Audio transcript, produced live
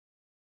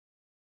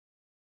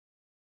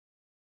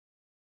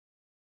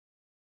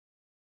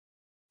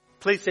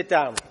Please sit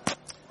down.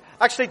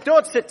 Actually,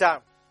 don't sit down,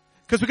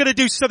 because we're going to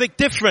do something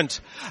different.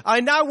 I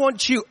now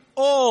want you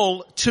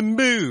all to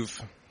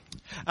move.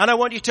 And I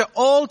want you to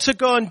all to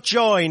go and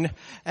join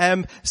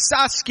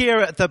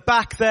Saskia at the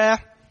back there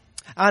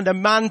and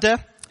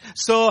Amanda.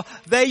 So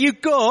there you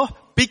go.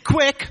 Be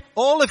quick,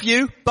 all of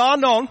you, bar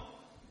none.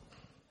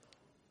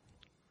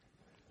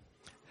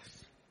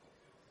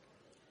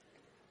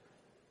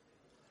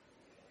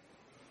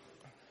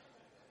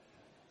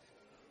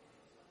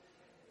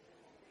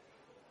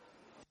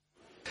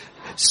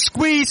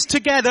 Squeeze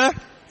together.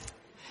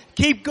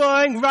 Keep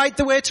going right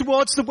the way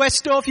towards the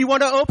west door. If you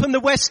want to open the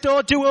west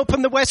door, do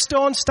open the west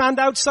door and stand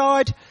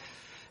outside.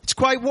 It's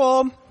quite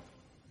warm.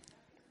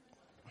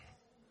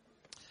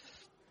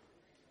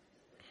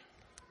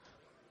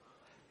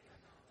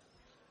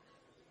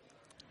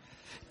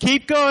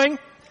 Keep going.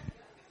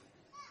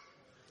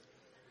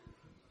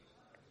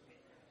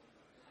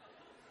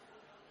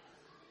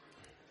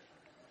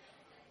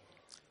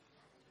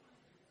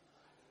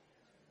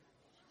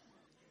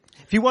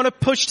 If you want to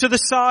push to the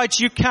sides,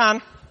 you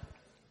can.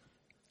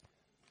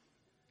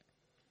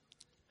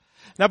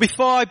 Now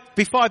before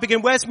I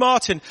begin, where's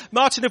Martin?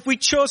 Martin, have we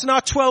chosen our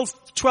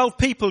 12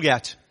 people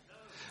yet?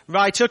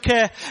 Right,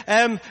 okay.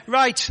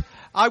 Right,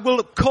 I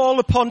will call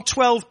upon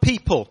 12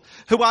 people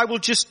who I will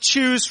just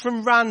choose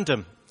from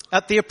random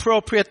at the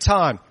appropriate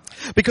time.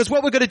 Because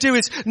what we're going to do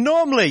is,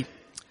 normally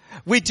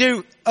we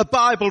do a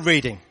Bible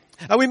reading.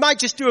 And we might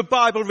just do a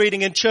Bible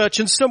reading in church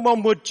and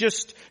someone would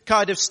just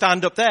kind of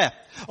stand up there.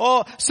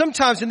 Or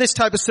sometimes in this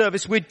type of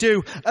service we'd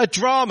do a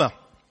drama.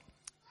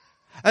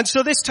 And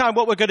so this time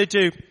what we're going to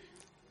do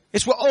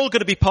is we're all going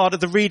to be part of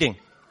the reading.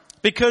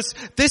 Because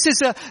this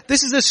is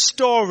a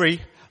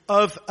story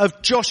of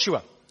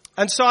Joshua.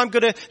 And so I'm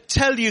going to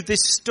tell you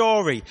this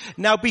story.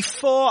 Now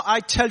before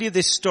I tell you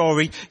this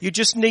story, you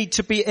just need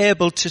to be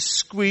able to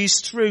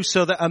squeeze through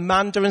so that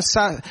Amanda and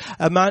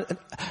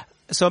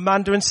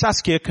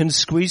Saskia can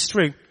squeeze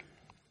through.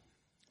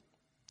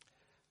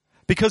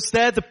 Because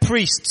they're the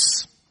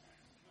priests.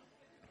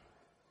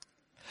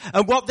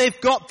 And what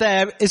they've got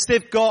there is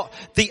they've got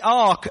the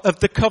Ark of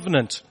the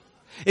Covenant.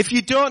 If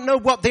you don't know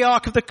what the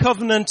Ark of the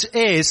Covenant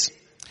is,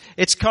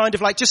 it's kind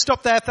of like, just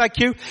stop there, thank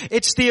you.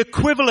 It's the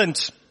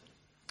equivalent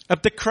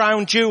of the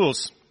crown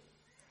jewels.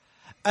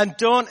 And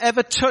don't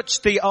ever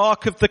touch the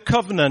Ark of the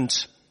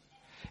Covenant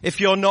if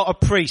you're not a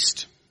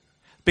priest.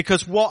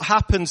 Because what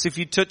happens if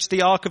you touch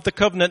the Ark of the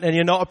Covenant and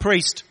you're not a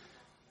priest?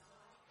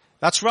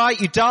 That's right,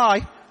 you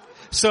die.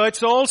 So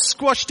it's all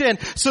squashed in.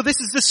 So this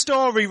is the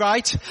story,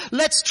 right?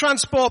 Let's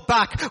transport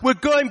back. We're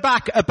going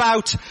back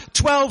about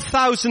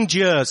 12,000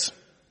 years.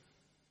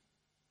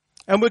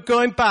 And we're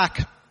going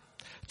back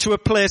to a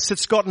place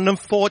that's got an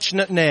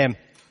unfortunate name.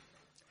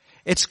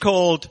 It's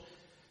called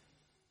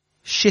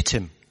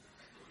Shittim.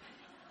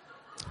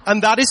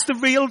 And that's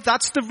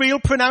the real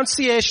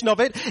pronunciation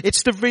of it.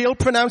 It's the real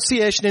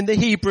pronunciation in the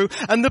Hebrew.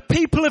 And the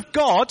people of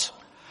God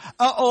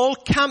are all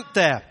camped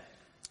there.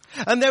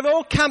 And they're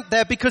all camped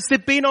there because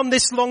they've been on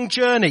this long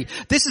journey.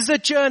 This is a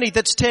journey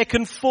that's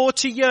taken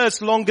 40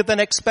 years longer than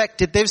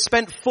expected. They've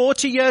spent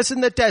 40 years in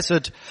the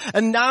desert.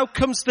 And now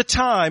comes the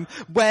time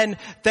when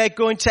they're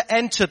going to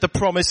enter the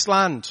promised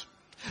land.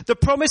 The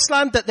promised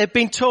land that they've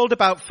been told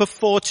about for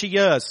 40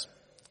 years.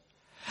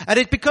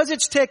 And because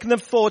it's taken them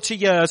 40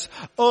 years,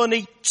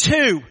 only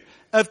 2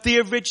 of the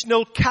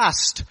original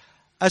cast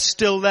are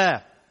still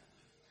there.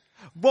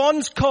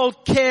 One's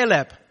called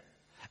Caleb,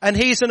 and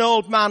he's an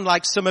old man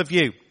like some of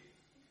you.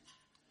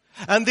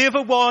 And the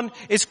other one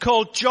is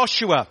called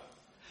Joshua,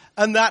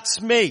 and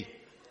that's me.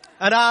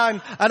 And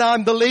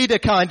I'm the leader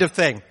kind of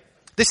thing.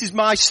 This is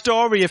my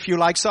story, if you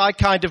like, so I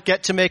kind of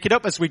get to make it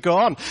up as we go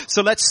on.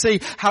 So let's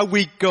see how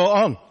we go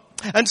on.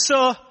 And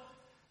so,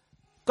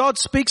 God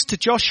speaks to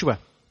Joshua.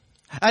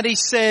 And he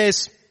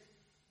says,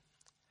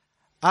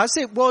 as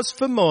it was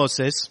for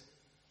Moses,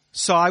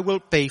 so I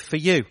will be for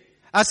you.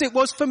 As it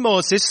was for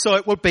Moses, so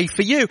it will be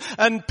for you.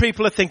 And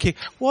people are thinking,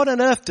 what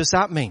on earth does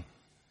that mean?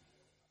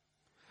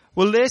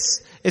 Well,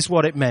 this is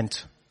what it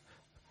meant.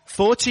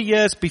 40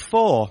 years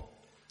before,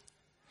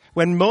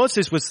 when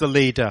Moses was the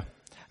leader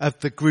of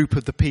the group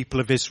of the people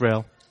of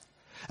Israel,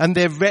 and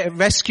they're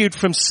rescued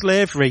from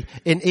slavery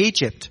in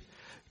Egypt,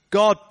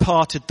 God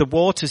parted the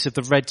waters of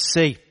the Red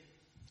Sea.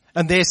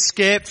 And they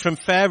escaped from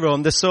Pharaoh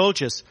and the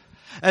soldiers.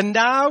 And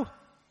now,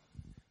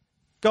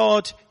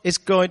 God is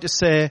going to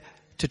say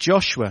to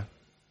Joshua,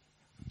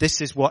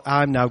 this is what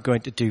I'm now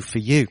going to do for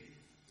you.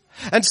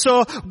 And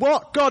so,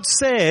 what God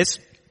says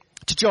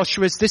to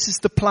Joshua is, this is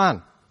the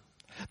plan.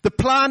 The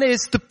plan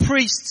is the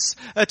priests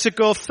are to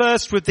go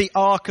first with the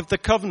Ark of the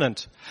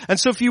Covenant. And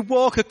so if you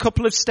walk a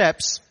couple of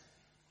steps,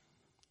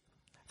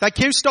 thank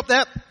you, stop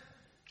there.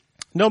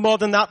 No more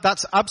than that,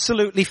 that's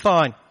absolutely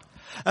fine.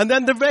 And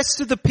then the rest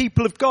of the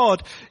people of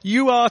God,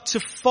 you are to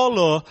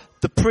follow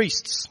the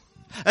priests.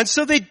 And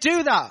so they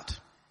do that.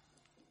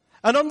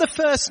 And on the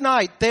first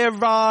night, they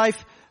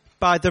arrive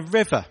by the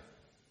river.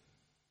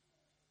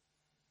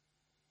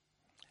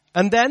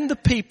 And then the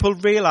people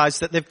realize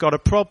that they've got a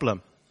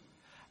problem.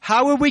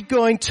 How are we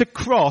going to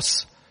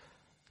cross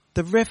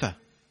the river.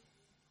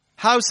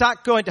 How's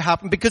that going to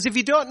happen? Because if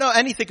you don't know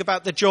anything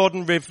about the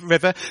Jordan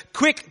River,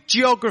 quick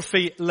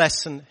geography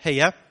lesson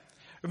here.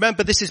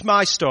 Remember, this is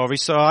my story,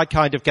 so I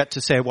kind of get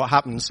to say what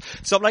happens.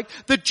 So I'm like,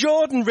 the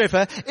Jordan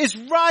River is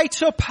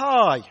right up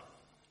high.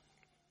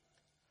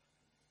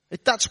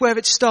 That's where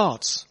it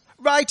starts.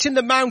 Right in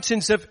the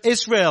mountains of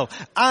Israel.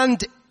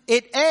 And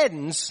it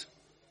ends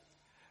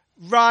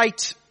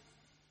right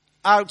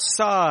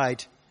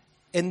outside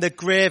in the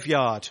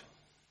graveyard,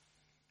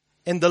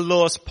 in the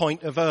lowest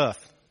point of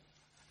earth.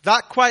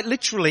 That quite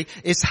literally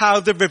is how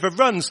the river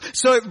runs.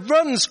 So it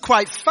runs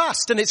quite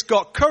fast and it's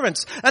got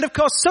currents. And of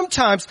course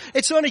sometimes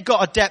it's only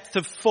got a depth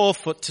of 4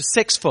 foot to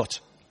 6 foot.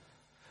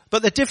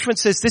 But the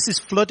difference is this is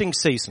flooding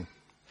season.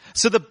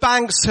 So the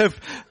banks have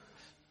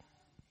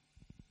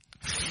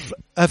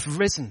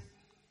risen.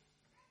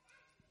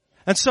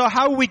 And so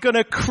how are we going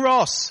to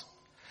cross?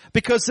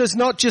 Because there's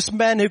not just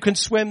men who can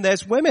swim,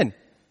 there's women.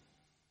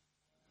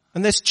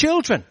 And there's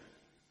children.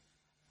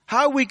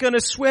 How are we going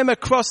to swim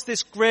across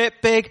this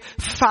great big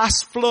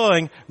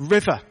fast-flowing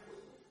river?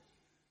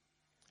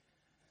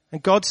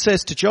 And God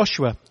says to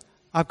Joshua,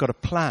 I've got a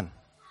plan.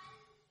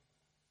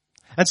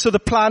 And so the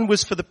plan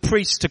was for the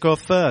priests to go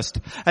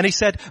first. And he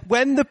said,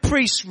 when the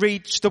priests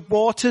reach the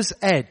water's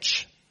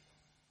edge,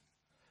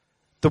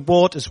 the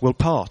waters will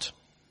part.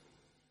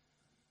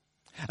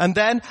 And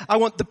then I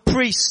want the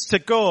priests to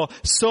go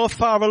so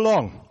far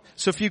along.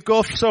 So if you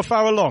go so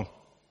far along,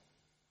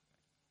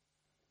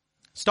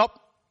 stop.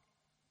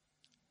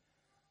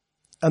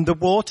 And the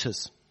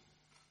waters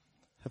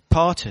have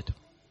parted.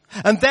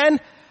 And then,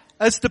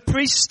 as the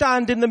priests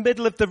stand in the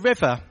middle of the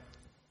river,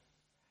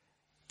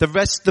 the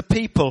rest of the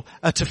people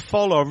are to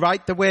follow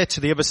right the way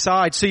to the other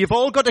side. So you've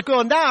all got to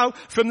go now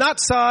from that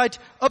side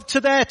up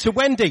to there, to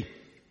Wendy.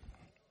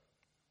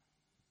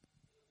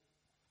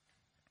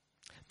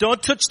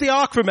 Don't touch the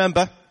ark,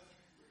 remember.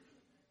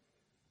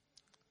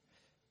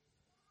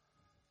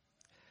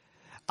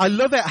 I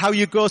love it how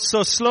you go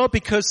so slow,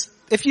 because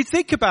if you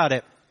think about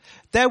it,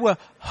 there were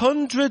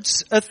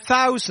hundreds of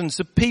thousands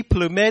of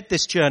people who made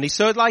this journey.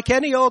 So like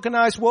any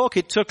organized walk,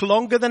 it took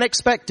longer than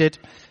expected.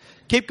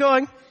 Keep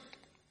going.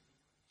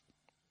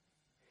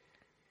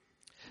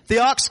 The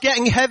ark's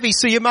getting heavy,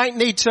 so you might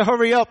need to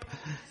hurry up.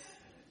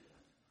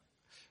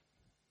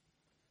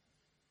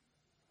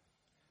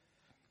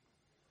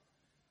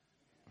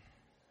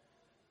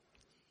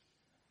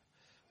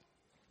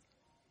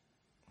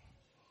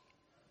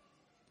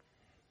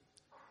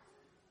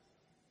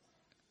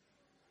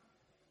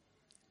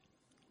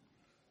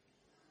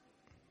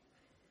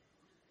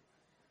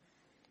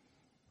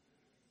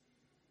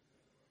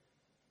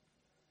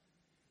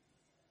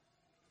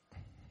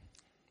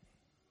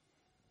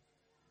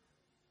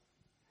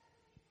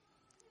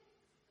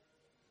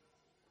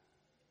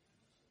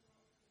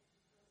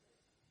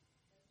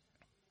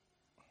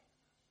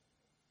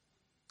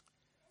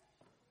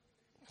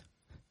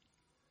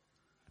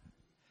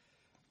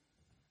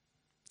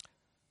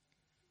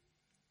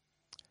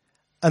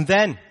 And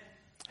then,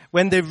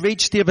 when they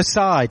reached the other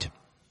side,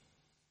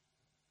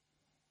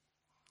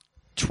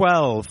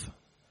 12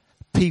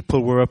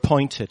 people were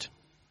appointed.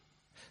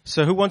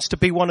 So who wants to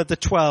be one of the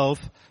 12?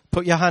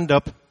 Put your hand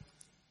up.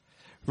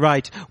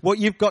 Right. What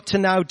you've got to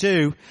now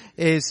do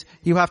is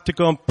you have to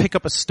go and pick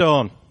up a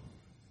stone.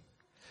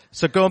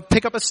 So go and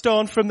pick up a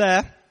stone from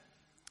there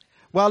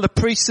while the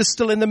priests are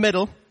still in the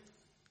middle.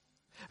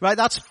 Right,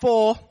 that's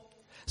 4.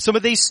 Some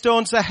of these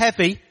stones are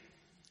heavy.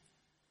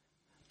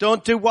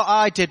 Don't do what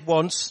I did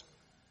once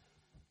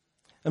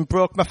and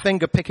broke my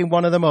finger picking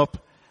one of them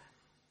up.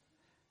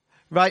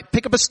 Right,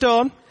 pick up a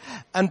stone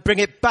and bring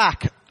it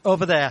back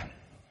over there.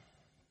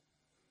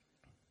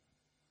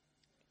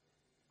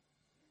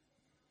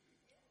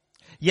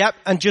 Yep,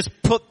 and just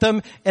put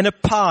them in a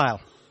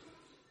pile.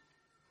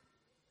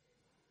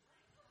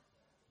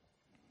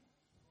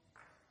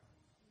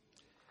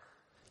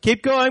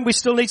 Keep going, we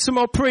still need some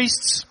more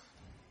priests.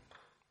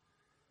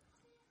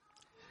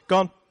 Go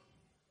on.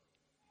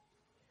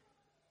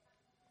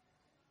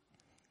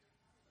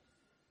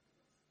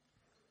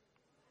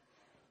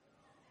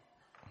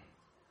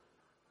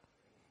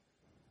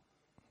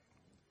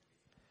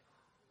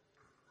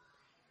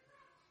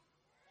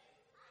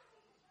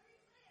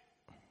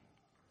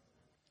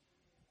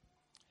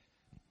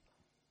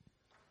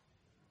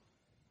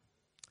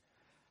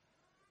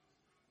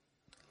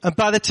 And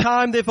by the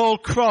time they've all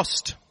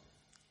crossed,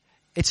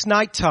 it's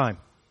night time.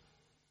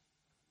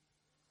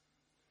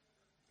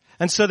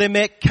 And so they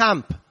make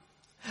camp.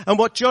 And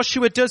what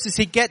Joshua does is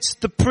he gets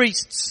the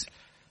priests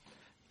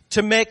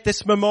to make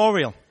this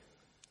memorial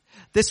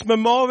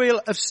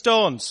of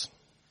stones.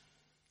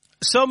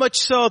 So much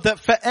so that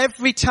for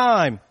every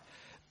time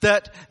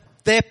that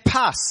they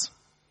pass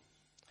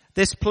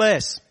this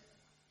place,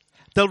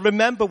 they'll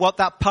remember what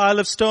that pile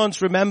of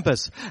stones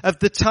remembers, of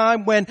the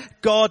time when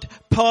God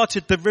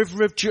parted the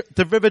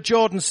river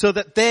Jordan so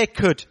that they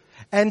could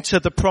enter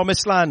the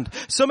promised land.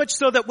 So much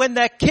so that when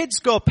their kids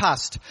go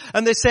past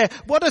and they say,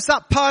 what does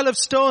that pile of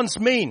stones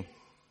mean?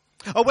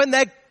 Or when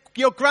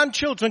your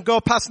grandchildren go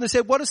past and they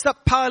say, what does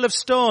that pile of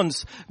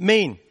stones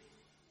mean?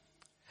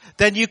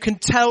 then you can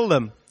tell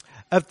them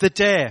of the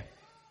day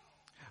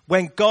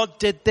when God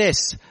did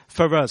this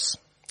for us.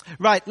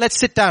 Right, let's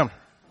sit down.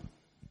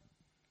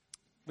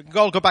 We can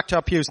all go back to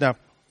our pews now.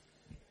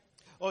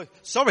 Oh,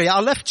 sorry, I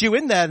left you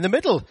in there in the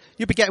middle.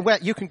 You'll be getting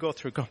wet. You can go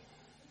through. Go.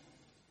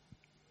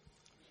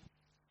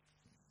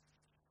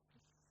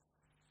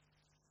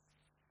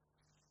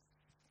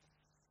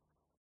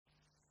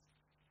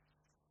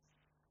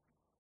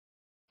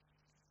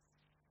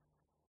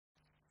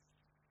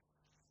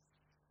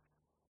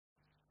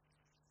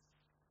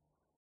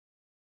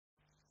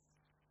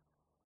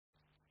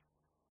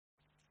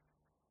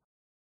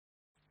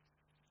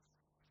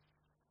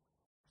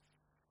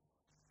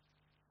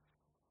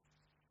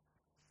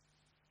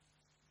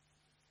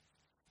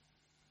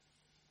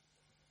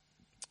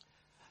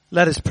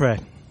 Let us pray.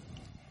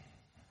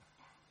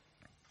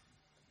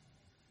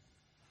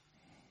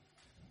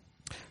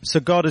 So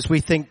God, as we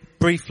think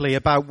briefly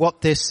about what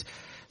this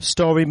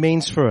story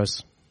means for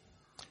us,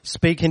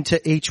 speak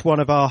into each one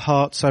of our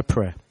hearts, I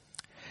pray.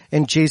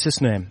 In Jesus'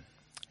 name,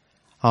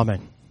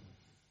 amen.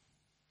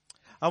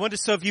 I wonder,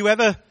 so have you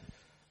ever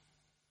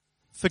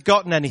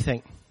forgotten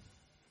anything?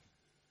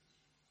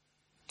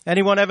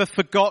 Anyone ever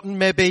forgotten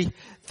maybe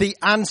the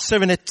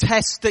answer in a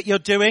test that you're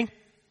doing?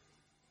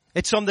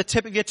 It's on the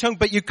tip of your tongue,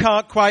 but you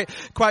can't quite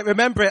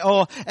remember it.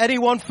 Or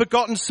anyone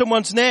forgotten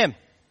someone's name?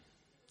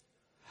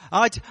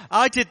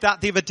 I did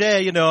that the other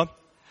day, you know.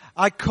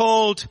 I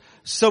called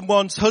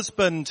someone's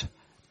husband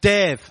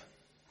Dave,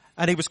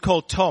 and he was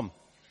called Tom.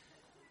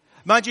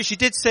 Mind you, she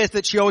did say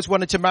that she always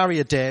wanted to marry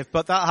a Dave,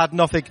 but that had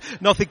nothing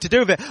to do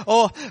with it.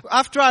 Or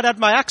after I'd had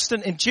my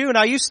accident in June,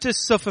 I used to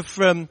suffer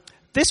from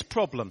this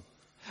problem.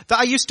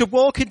 That I used to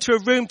walk into a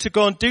room to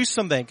go and do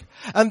something,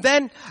 and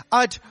then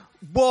I'd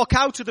walk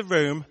out of the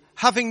room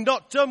having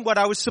not done what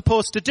I was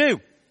supposed to do.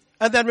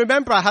 And then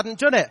remember I hadn't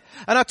done it.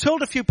 And I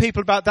told a few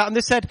people about that and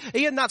they said,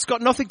 Ian, that's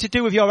got nothing to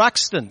do with your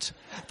accident.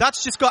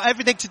 That's just got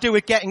everything to do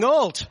with getting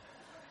old.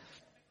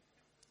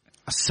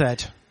 I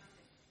said.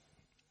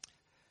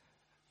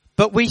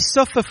 But we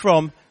suffer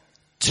from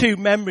two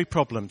memory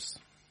problems.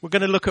 We're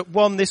going to look at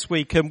one this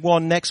week and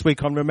one next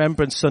week on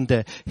Remembrance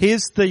Sunday.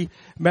 Here's the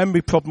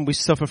memory problem we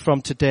suffer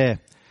from today.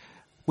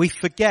 We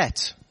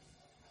forget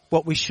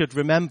what we should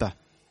remember.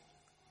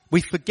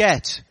 We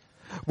forget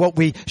what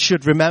we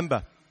should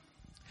remember.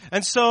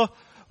 And so,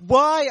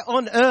 why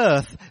on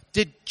earth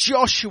did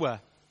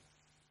Joshua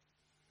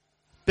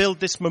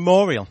build this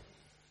memorial?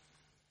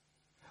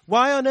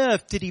 Why on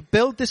earth did he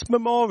build this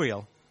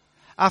memorial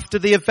after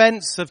the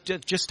events have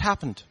just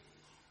happened?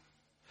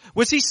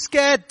 Was he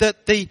scared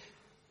that the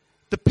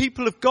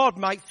people of God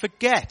might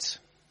forget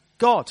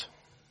God?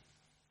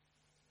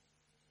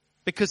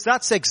 Because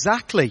that's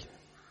exactly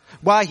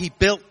why he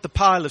built the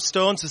pile of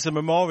stones as a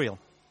memorial.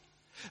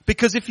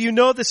 Because if you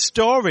know the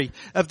story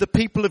of the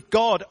people of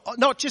God,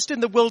 not just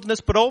in the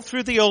wilderness, but all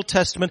through the Old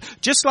Testament,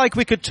 just like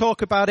we could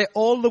talk about it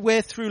all the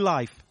way through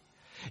life,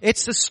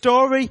 it's the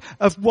story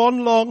of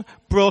one long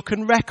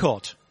broken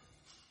record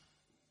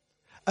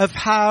of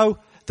how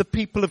the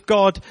people of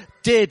God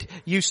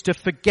used to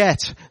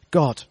forget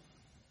God.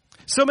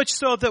 So much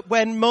so that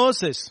when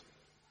Moses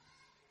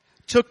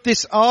took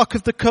this Ark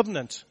of the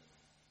Covenant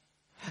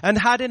and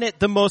had in it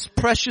the most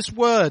precious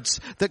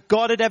words that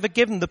God had ever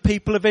given the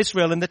people of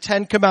Israel in the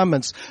 10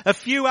 Commandments, a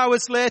few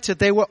hours later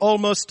they were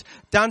almost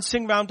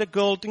dancing round a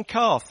golden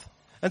calf.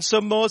 And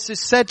so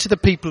Moses said to the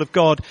people of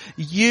God,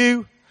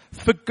 you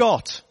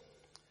forgot,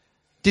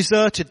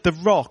 deserted the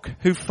rock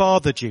who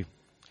fathered you.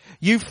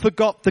 You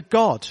forgot the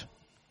God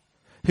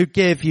who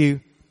gave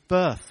you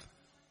birth.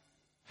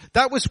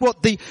 That was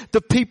what the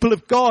people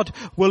of God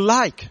were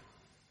like.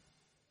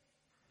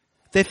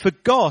 They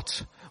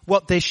forgot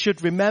what they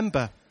should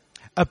remember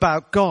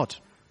about God.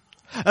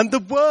 And the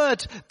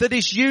word that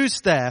is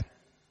used there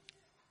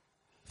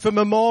for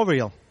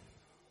memorial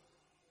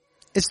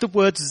is the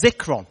word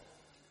zikron.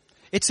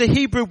 It's a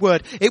Hebrew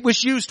word. It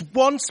was used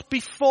once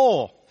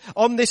before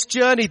on this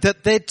journey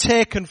that they'd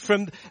taken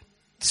from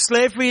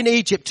slavery in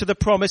Egypt to the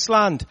Promised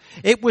Land.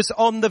 It was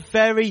on the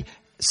very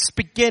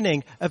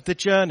beginning of the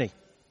journey.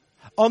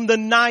 On the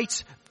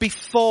night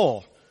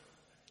before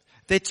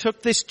they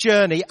took this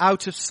journey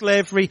out of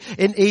slavery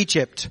in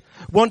Egypt.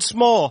 Once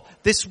more,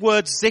 this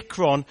word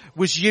zikron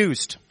was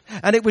used.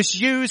 And it was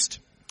used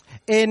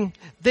in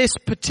this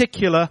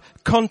particular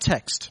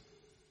context.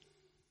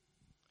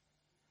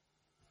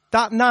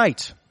 That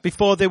night,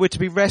 before they were to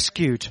be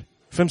rescued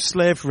from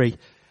slavery,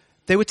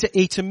 they were to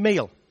eat a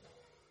meal.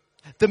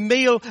 The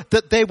meal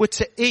that they were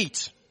to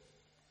eat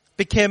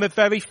became a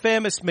very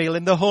famous meal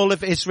in the whole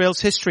of Israel's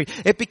history.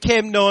 It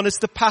became known as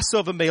the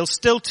Passover meal.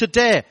 Still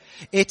today,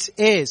 it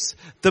is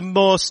the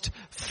most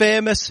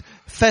famous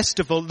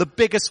festival, the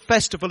biggest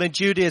festival in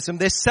Judaism.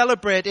 They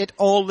celebrate it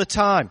all the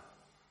time.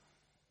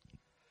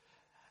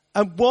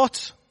 And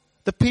what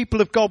the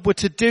people of God were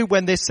to do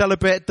when they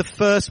celebrated the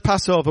first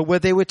Passover, where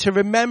they were to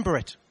remember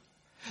it.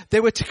 They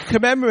were to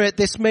commemorate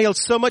this meal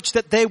so much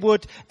that they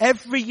would,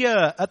 every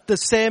year at the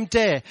same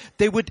day,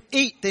 they would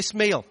eat this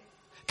meal.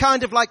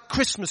 Kind of like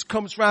Christmas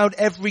comes round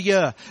every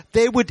year.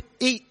 They would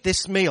eat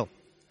this meal.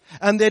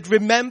 And they'd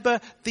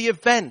remember the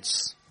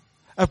events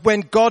of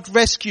when God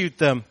rescued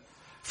them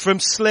from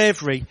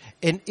slavery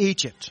in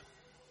Egypt.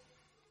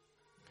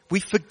 We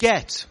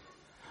forget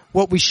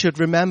what we should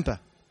remember.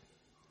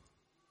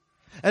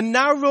 And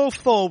now roll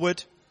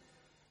forward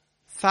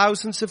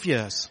thousands of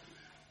years.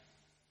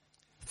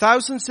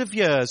 Thousands of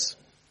years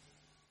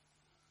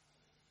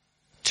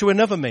to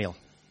another meal.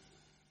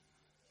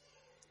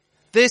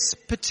 This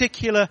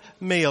particular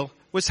meal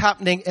was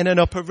happening in an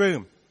upper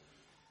room.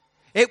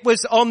 It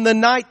was on the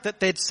night that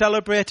they'd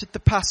celebrated the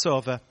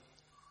Passover.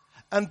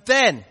 And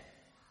then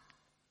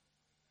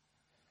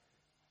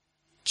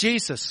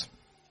Jesus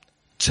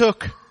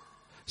took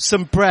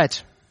some bread.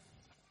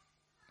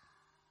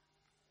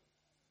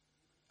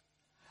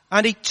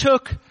 And he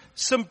took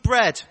some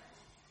bread.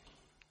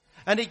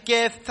 And he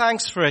gave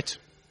thanks for it.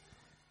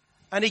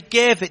 And he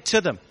gave it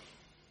to them.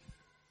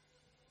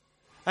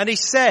 And he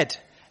said,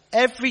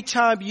 every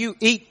time you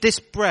eat this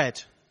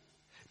bread,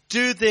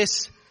 do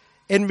this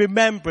in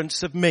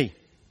remembrance of me.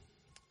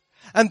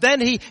 And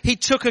then he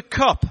took a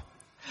cup.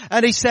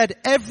 And he said,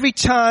 every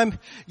time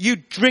you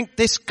drink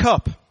this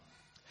cup,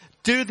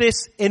 do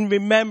this in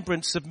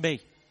remembrance of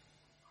me.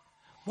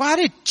 Why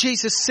did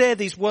Jesus say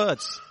these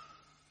words?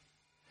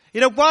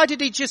 You know, why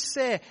did he just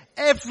say,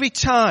 every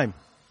time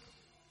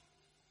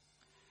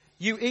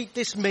you eat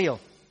this meal,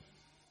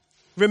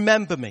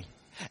 remember me.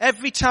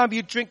 Every time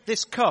you drink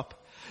this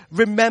cup,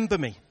 remember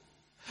me.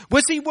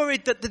 Was he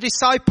worried that the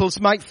disciples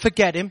might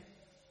forget him?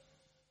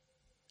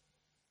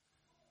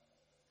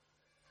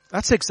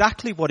 That's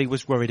exactly what he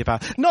was worried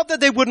about. Not that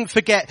they wouldn't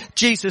forget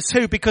Jesus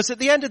who, because at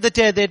the end of the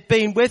day they'd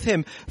been with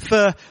him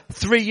for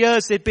 3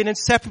 years. They'd been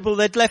inseparable.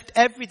 They'd left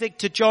everything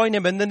to join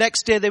him, and the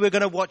next day they were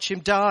going to watch him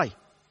die.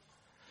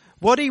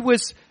 What he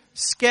was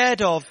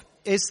scared of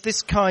is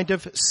this kind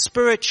of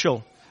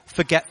spiritual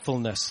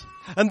forgetfulness.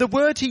 And the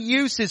word he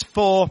uses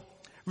for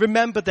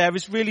remember there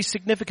is really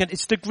significant.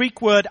 It's the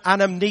Greek word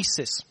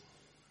anamnesis.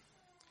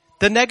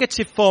 The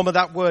negative form of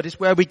that word is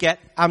where we get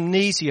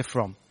amnesia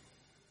from.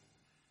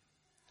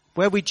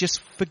 Where we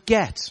just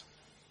forget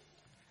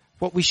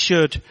what we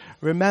should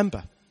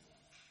remember.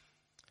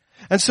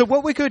 And so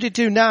what we're going to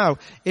do now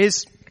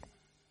is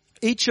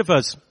each of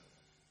us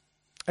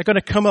are going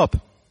to come up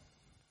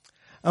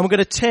and we're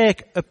going to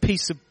take a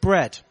piece of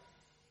bread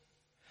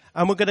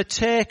and we're going to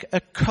take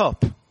a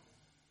cup.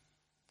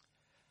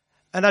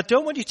 And I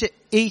don't want you to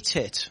eat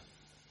it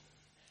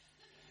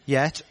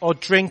yet or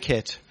drink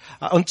it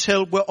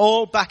until we're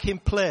all back in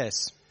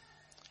place.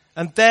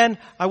 And then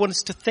I want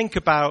us to think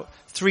about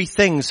 3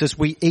 things as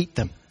we eat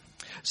them.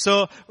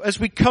 So as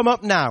we come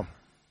up now,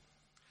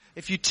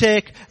 if you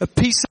take a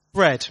piece of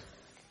bread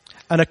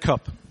and a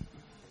cup.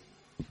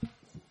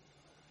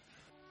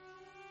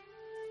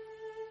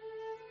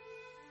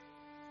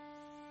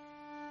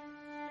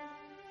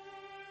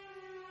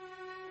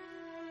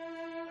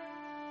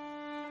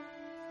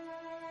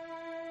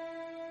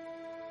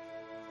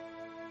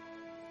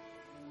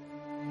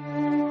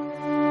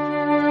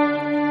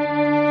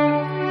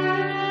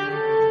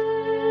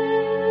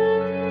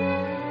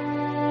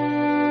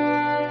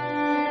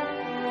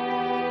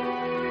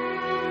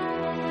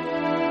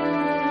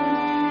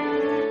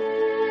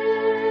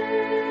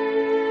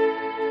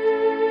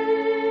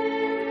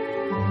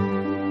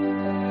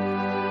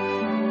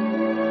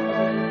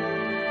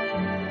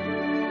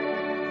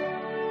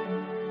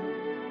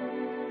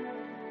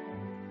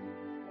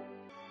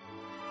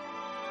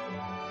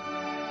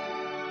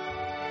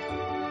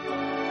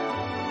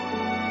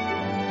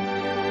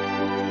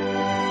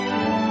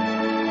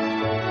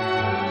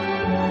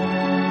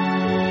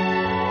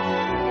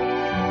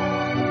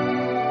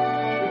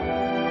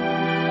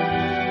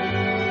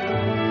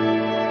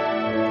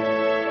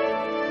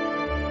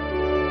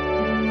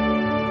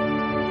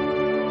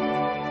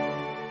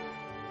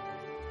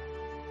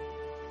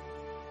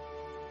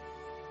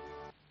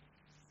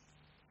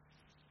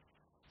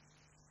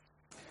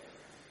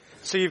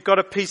 So you've got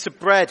a piece of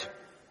bread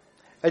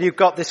and you've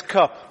got this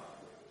cup.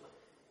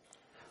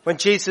 When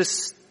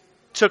Jesus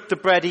took the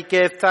bread, he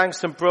gave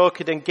thanks and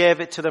broke it and gave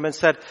it to them and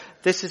said,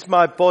 this is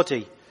my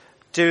body.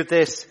 Do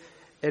this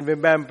in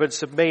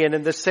remembrance of me. And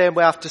in the same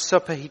way after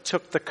supper, he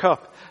took the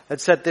cup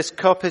and said, this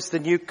cup is the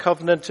new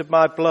covenant of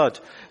my blood.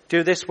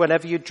 Do this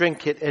whenever you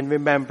drink it in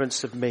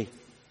remembrance of me.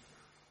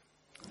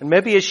 And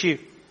maybe as you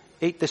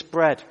eat this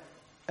bread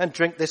and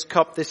drink this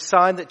cup, this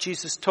sign that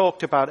Jesus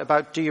talked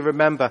about do you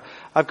remember?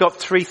 I've got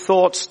 3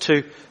 thoughts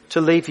to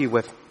leave you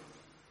with.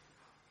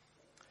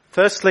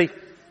 Firstly,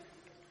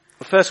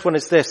 the first one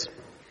is this.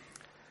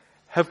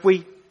 Have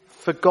we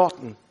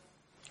forgotten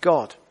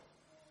God?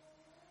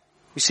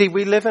 You see,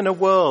 we live in a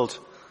world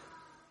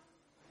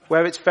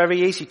where it's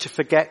very easy to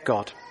forget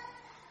God.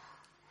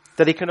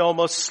 That he can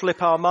almost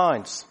slip our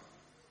minds.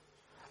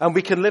 And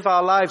we can live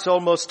our lives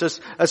almost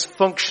as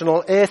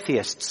functional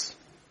atheists.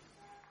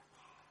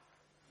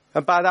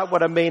 And by that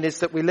what I mean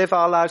is that we live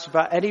our lives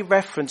without any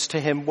reference to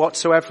him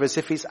whatsoever, as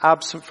if he's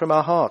absent from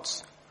our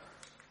hearts.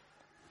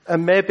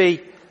 And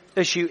maybe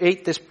as you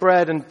eat this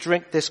bread and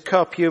drink this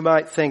cup, you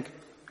might think,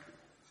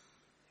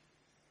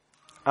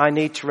 I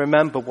need to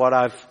remember what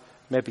I've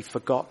maybe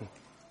forgotten.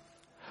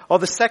 Or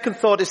the second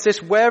thought is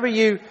this: where are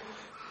you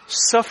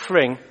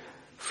suffering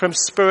from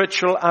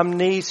spiritual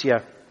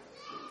amnesia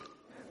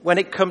when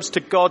it comes to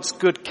God's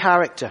good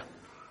character,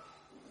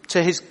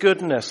 to his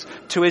goodness,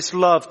 to his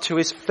love, to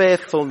his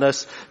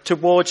faithfulness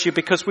towards you?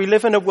 Because we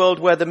live in a world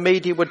where the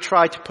media would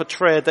try to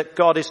portray that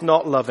God is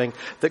not loving,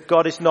 that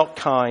God is not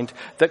kind,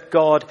 that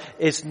God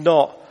is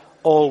not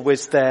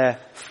always there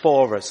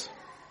for us,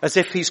 as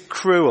if he's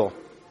cruel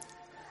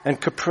and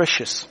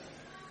capricious.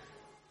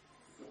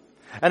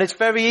 And it's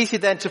very easy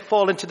then to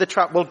fall into the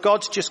trap, well,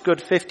 God's just good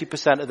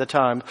 50% of the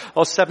time,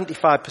 or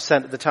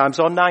 75% of the times,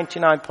 or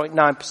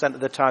 99.9% of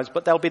the times,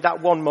 but there'll be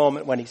that one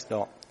moment when he's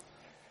not.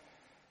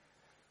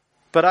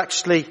 But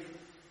actually,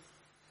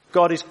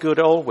 God is good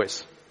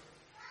always.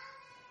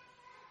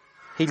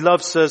 He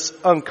loves us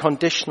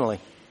unconditionally.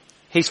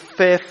 He's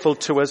faithful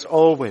to us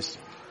always.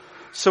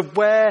 So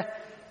where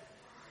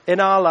in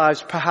our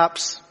lives,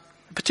 perhaps,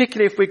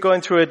 particularly if we're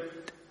going through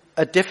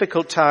a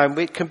difficult time,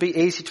 it can be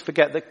easy to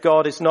forget that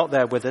God is not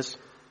there with us.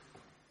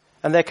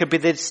 And there could be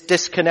this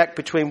disconnect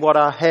between what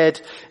our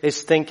head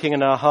is thinking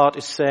and our heart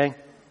is saying.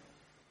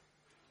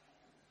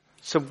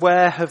 So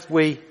where have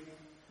we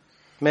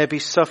maybe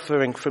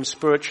suffering from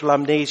spiritual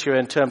amnesia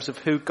in terms of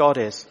who God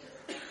is?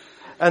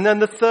 And then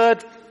the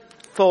third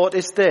thought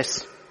is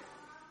this: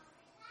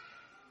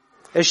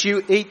 as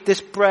you eat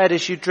this bread,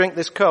 as you drink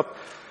this cup,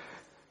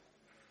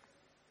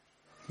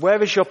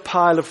 where is your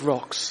pile of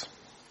rocks?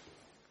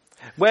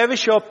 Where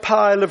is your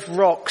pile of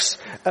rocks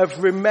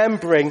of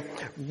remembering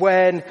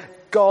when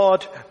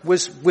God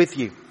was with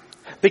you?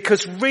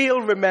 Because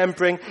real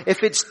remembering,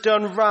 if it's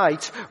done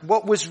right,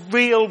 what was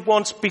real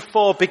once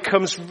before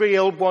becomes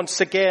real once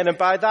again. And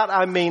by that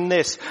I mean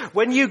this: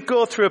 when you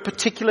go through a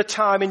particular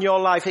time in your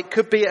life, it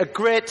could be a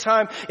great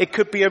time, it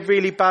could be a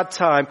really bad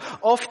time.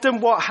 Often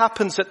what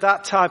happens at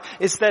that time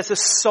is there's a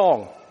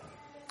song.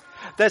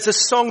 There's a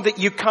song that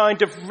you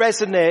kind of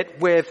resonate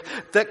with,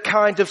 that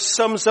kind of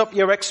sums up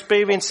your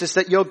experiences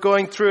that you're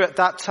going through at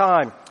that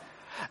time.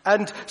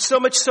 And so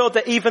much so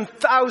that even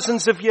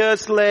thousands of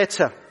years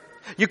later,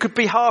 you could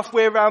be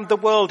halfway around the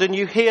world and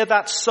you hear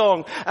that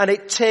song and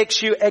it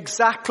takes you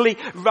exactly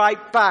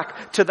right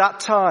back to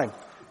that time.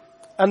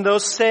 And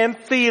those same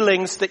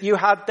feelings that you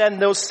had then,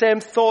 those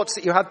same thoughts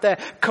that you had there,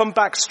 come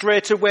back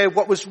straight away.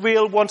 What was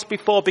real once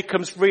before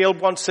becomes real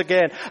once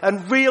again.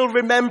 And real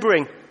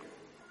remembering,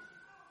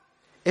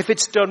 if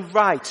it's done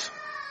right,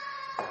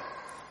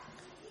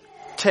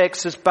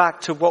 takes us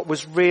back to what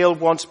was real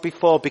once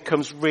before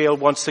becomes real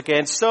once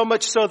again. So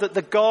much so that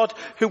the God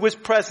who was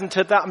present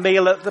at that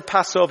meal at the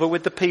Passover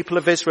with the people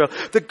of Israel,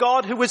 the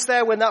God who was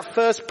there when that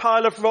first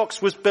pile of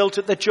rocks was built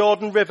at the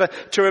Jordan River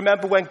to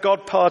remember when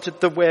God parted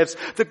the waves,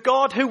 the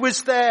God who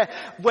was there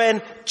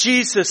when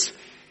Jesus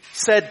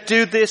said,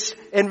 "Do this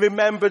in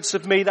remembrance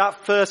of me,"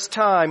 that first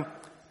time,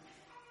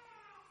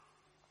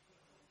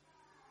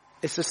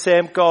 it's the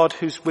same God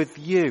who's with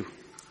you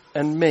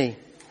and me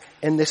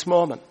in this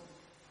moment.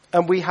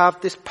 And we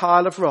have this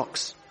pile of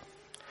rocks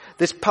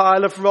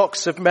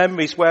of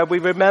memories where we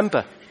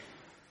remember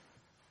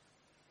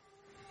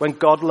when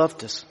God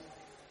loved us,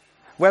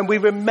 when we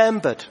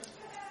remembered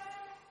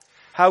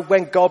how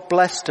when God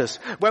blessed us,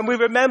 when we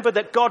remember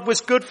that God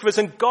was good for us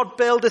and God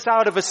bailed us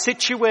out of a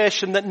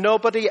situation that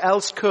nobody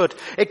else could.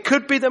 It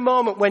could be the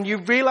moment when you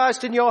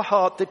realized in your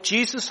heart that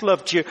Jesus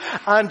loved you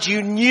and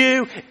you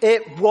knew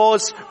it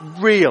was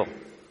real.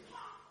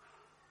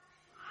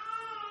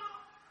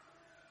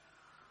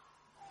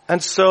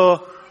 And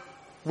so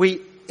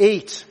we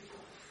eat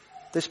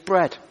this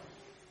bread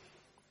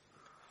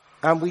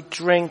and we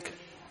drink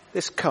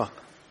this cup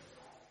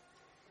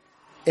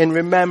in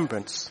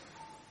remembrance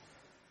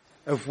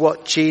of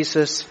what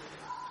Jesus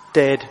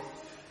did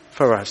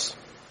for us.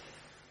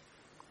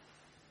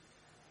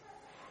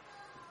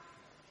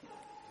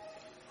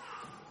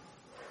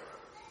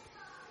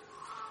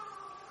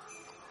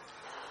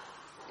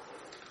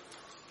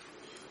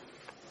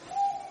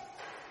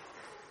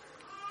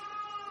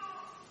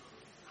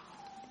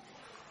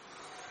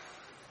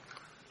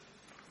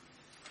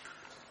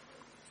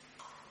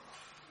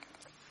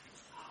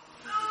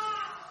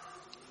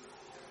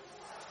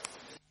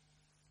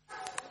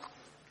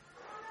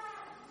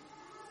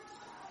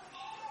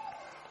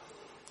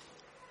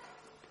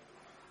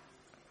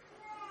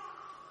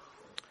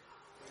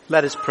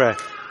 Let us pray.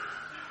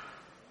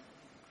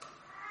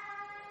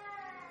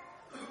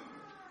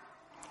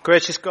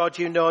 Gracious God,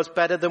 you know us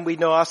better than we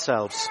know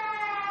ourselves.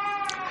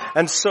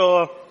 And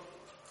so,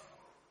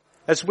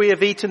 as we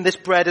have eaten this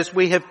bread, as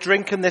we have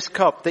drinking this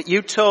cup, that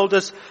you told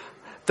us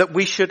that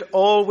we should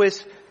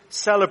always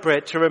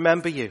celebrate to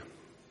remember you.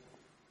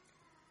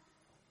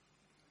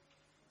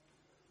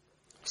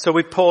 So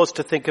we pause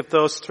to think of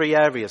those three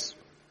areas.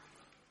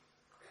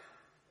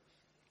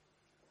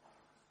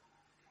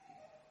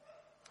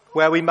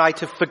 Where we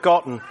might have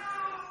forgotten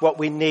what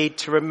we need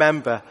to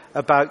remember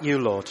about you,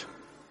 Lord.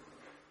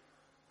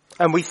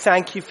 And we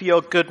thank you for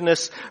your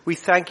goodness. We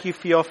thank you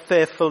for your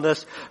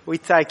faithfulness. We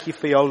thank you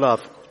for your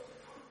love.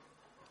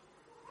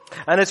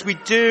 And as we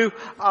do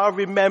our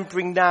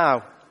remembering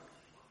now,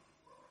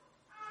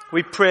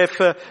 We pray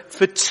for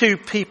two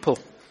people.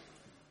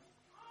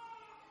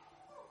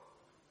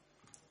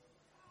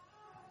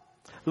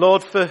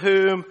 Lord, for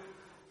whom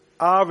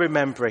our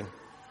remembering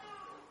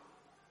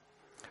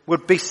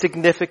would be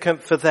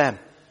significant for them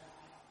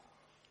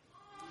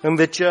and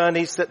the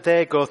journeys that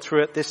they go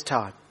through at this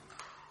time.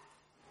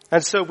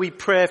 And so we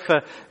pray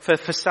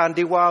for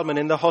Sandy Wildman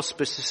in the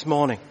hospice this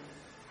morning.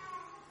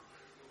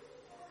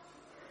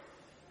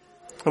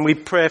 And we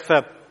pray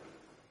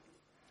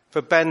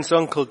for Ben's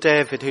uncle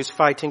David, who's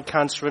fighting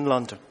cancer in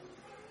London.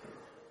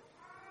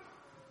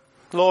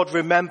 Lord,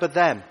 remember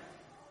them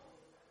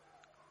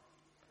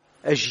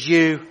as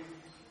you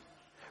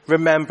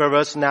remember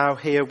us now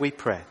here, we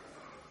pray.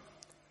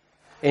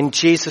 In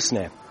Jesus'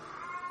 name.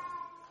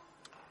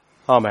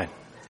 Amen.